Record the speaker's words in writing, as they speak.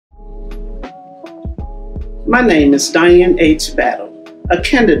My name is Dianne H. Battle, a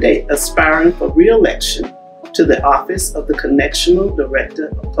candidate aspiring for re-election to the office of the Connectional Director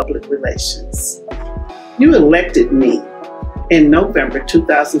of Public Relations. You elected me in November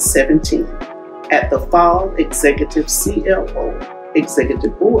 2017 at the Fall Executive CLO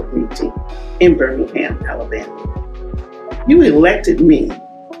Executive Board meeting in Birmingham, Alabama. You elected me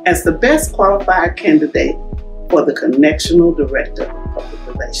as the best qualified candidate for the Connectional Director of Public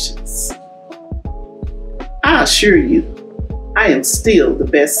Relations. I assure you, I am still the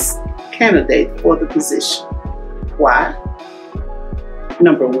best candidate for the position. Why?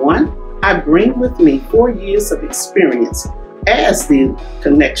 Number one, I bring with me 4 years of experience as the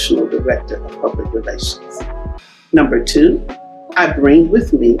Connectional Director of Public Relations. Number two, I bring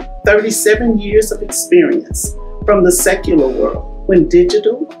with me 37 years of experience from the secular world when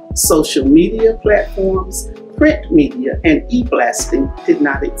digital, social media platforms, print media, and e-blasting did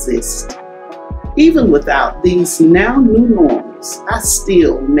not exist. Even without these now new norms, I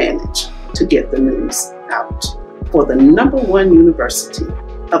still manage to get the news out for the #1 university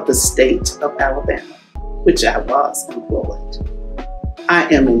of the state of Alabama, which I was employed. I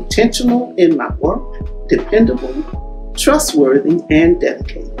am intentional in my work, dependable, trustworthy, and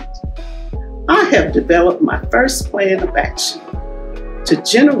dedicated. I have developed my first plan of action to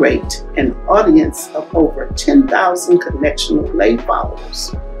generate an audience of over 10,000 connectional lay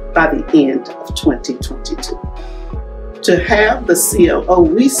followers by the end of 2022. To have the CLO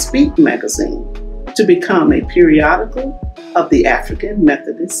We Speak magazine to become a periodical of the African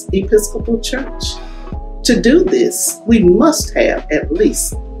Methodist Episcopal Church. To do this, we must have at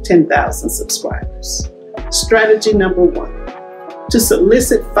least 10,000 subscribers. Strategy number one, to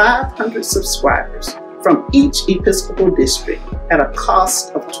solicit 500 subscribers from each Episcopal district at a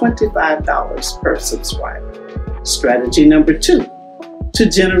cost of $25 per subscriber. Strategy number two, to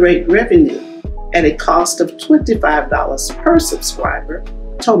generate revenue at a cost of $25 per subscriber,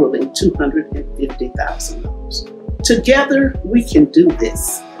 totaling $250,000. Together, we can do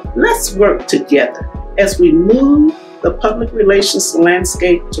this. Let's work together as we move the public relations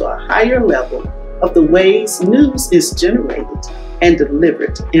landscape to a higher level of the ways news is generated and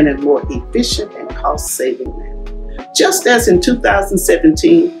delivered in a more efficient and cost-saving manner. Just as in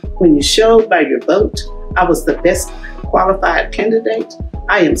 2017, when you showed by your vote I was the best qualified candidate,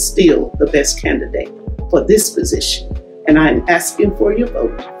 I am still the best candidate for this position, and I am asking for your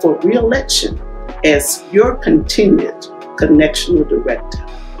vote for re-election as your continued Connectional Director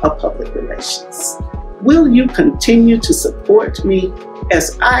of Public Relations. Will you continue to support me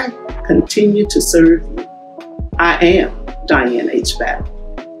as I continue to serve you? I am Dianne H. Battle,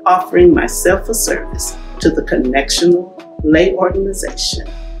 offering myself a service to the Connectional Lay Organization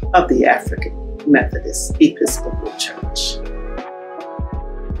of the African Methodist Episcopal Church.